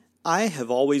I have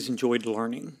always enjoyed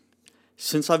learning.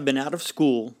 Since I've been out of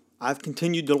school, I've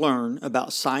continued to learn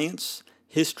about science,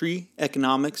 history,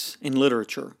 economics, and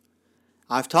literature.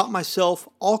 I've taught myself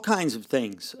all kinds of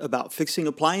things about fixing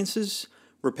appliances,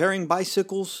 repairing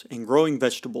bicycles, and growing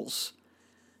vegetables.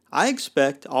 I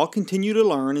expect I'll continue to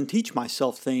learn and teach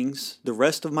myself things the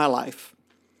rest of my life.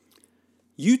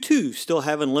 You too still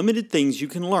have unlimited things you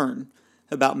can learn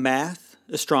about math,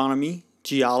 astronomy,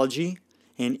 geology,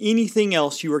 and anything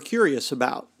else you are curious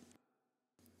about.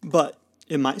 But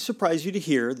it might surprise you to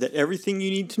hear that everything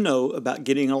you need to know about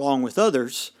getting along with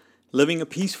others, living a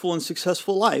peaceful and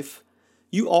successful life,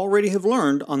 you already have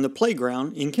learned on the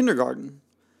playground in kindergarten.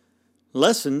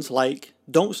 Lessons like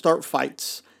don't start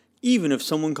fights, even if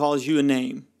someone calls you a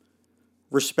name.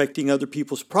 Respecting other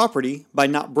people's property by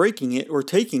not breaking it or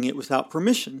taking it without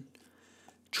permission.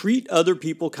 Treat other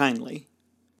people kindly.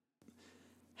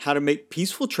 How to make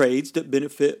peaceful trades that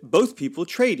benefit both people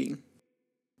trading,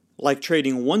 like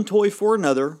trading one toy for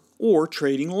another or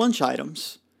trading lunch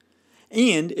items.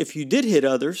 And if you did hit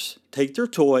others, take their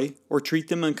toy, or treat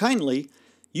them unkindly,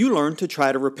 you learn to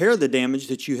try to repair the damage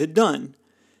that you had done.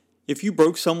 If you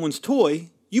broke someone's toy,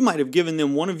 you might have given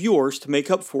them one of yours to make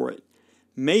up for it,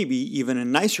 maybe even a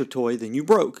nicer toy than you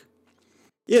broke.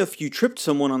 If you tripped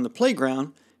someone on the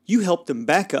playground, you helped them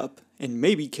back up and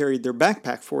maybe carried their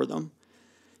backpack for them.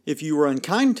 If you were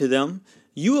unkind to them,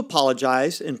 you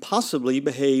apologized and possibly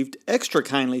behaved extra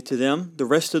kindly to them the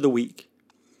rest of the week.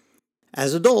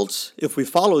 As adults, if we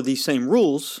follow these same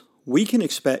rules, we can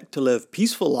expect to live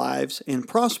peaceful lives and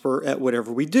prosper at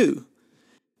whatever we do.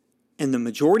 And the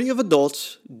majority of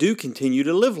adults do continue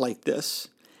to live like this,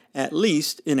 at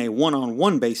least in a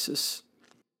one-on-one basis.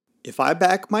 If I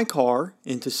back my car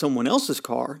into someone else's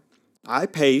car, I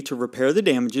pay to repair the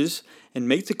damages and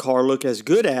make the car look as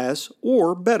good as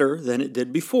or better than it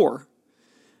did before.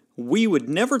 We would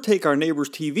never take our neighbor's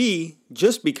TV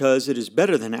just because it is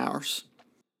better than ours.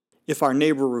 If our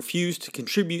neighbor refused to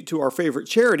contribute to our favorite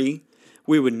charity,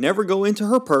 we would never go into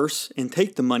her purse and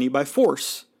take the money by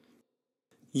force.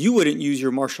 You wouldn't use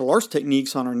your martial arts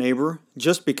techniques on our neighbor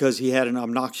just because he had an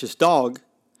obnoxious dog.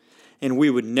 And we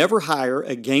would never hire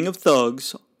a gang of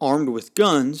thugs armed with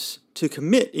guns to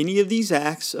commit any of these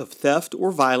acts of theft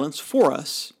or violence for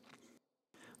us.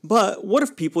 But what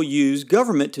if people use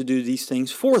government to do these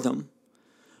things for them?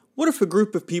 What if a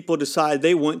group of people decide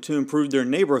they want to improve their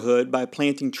neighborhood by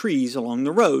planting trees along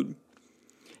the road?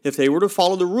 If they were to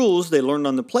follow the rules they learned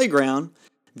on the playground,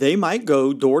 they might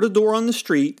go door to door on the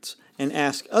streets and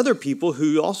ask other people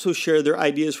who also share their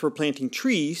ideas for planting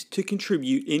trees to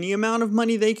contribute any amount of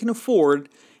money they can afford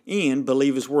and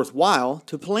believe is worthwhile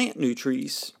to plant new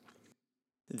trees.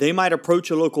 They might approach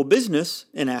a local business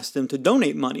and ask them to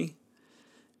donate money.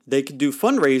 They could do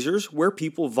fundraisers where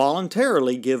people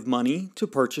voluntarily give money to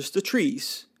purchase the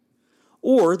trees.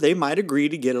 Or they might agree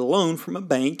to get a loan from a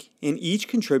bank and each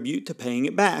contribute to paying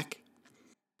it back.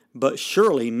 But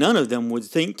surely none of them would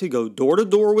think to go door to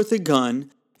door with a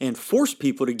gun and force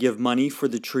people to give money for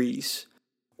the trees,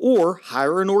 or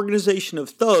hire an organization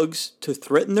of thugs to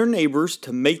threaten their neighbors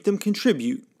to make them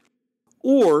contribute,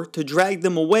 or to drag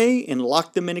them away and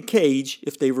lock them in a cage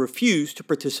if they refuse to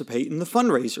participate in the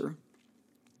fundraiser.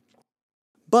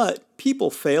 But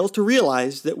people fail to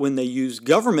realize that when they use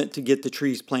government to get the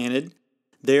trees planted,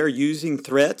 they are using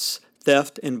threats,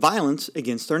 theft, and violence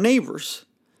against their neighbors.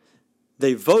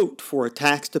 They vote for a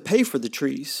tax to pay for the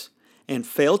trees, and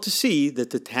fail to see that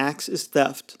the tax is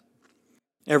theft.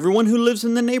 Everyone who lives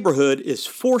in the neighborhood is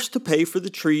forced to pay for the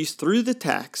trees through the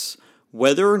tax,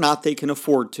 whether or not they can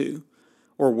afford to,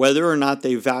 or whether or not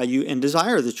they value and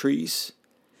desire the trees.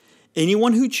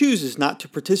 Anyone who chooses not to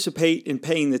participate in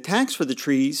paying the tax for the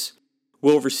trees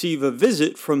will receive a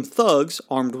visit from thugs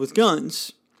armed with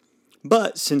guns.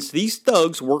 But since these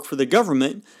thugs work for the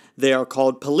government, they are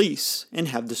called police and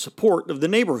have the support of the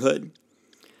neighborhood.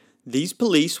 These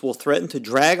police will threaten to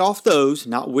drag off those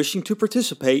not wishing to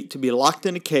participate to be locked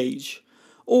in a cage,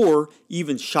 or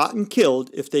even shot and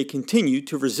killed if they continue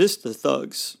to resist the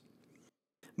thugs.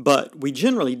 But we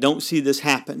generally don't see this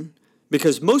happen,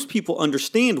 because most people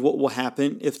understand what will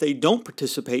happen if they don't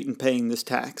participate in paying this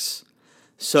tax.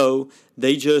 So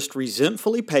they just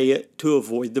resentfully pay it to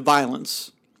avoid the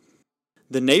violence.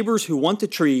 The neighbors who want the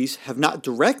trees have not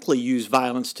directly used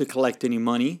violence to collect any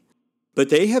money, but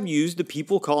they have used the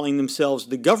people calling themselves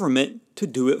the government to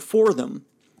do it for them.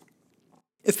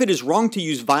 If it is wrong to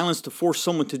use violence to force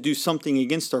someone to do something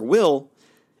against their will,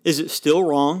 is it still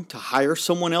wrong to hire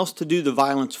someone else to do the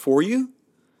violence for you?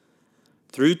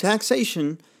 Through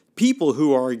taxation, people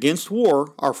who are against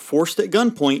war are forced at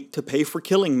gunpoint to pay for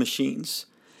killing machines.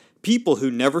 People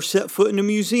who never set foot in a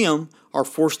museum are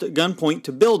forced at gunpoint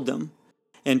to build them,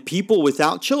 and people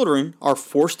without children are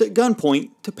forced at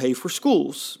gunpoint to pay for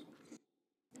schools.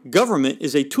 Government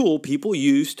is a tool people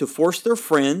use to force their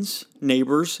friends,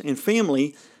 neighbors, and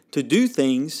family to do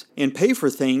things and pay for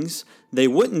things they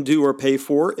wouldn't do or pay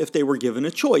for if they were given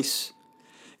a choice.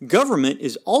 Government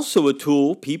is also a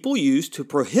tool people use to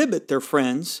prohibit their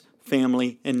friends,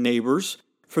 family, and neighbors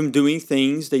from doing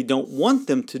things they don't want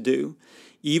them to do,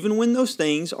 even when those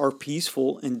things are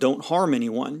peaceful and don't harm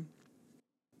anyone.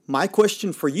 My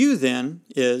question for you then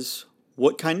is,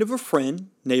 what kind of a friend,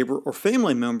 neighbor, or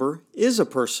family member is a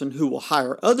person who will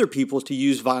hire other people to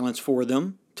use violence for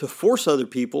them, to force other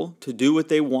people to do what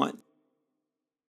they want?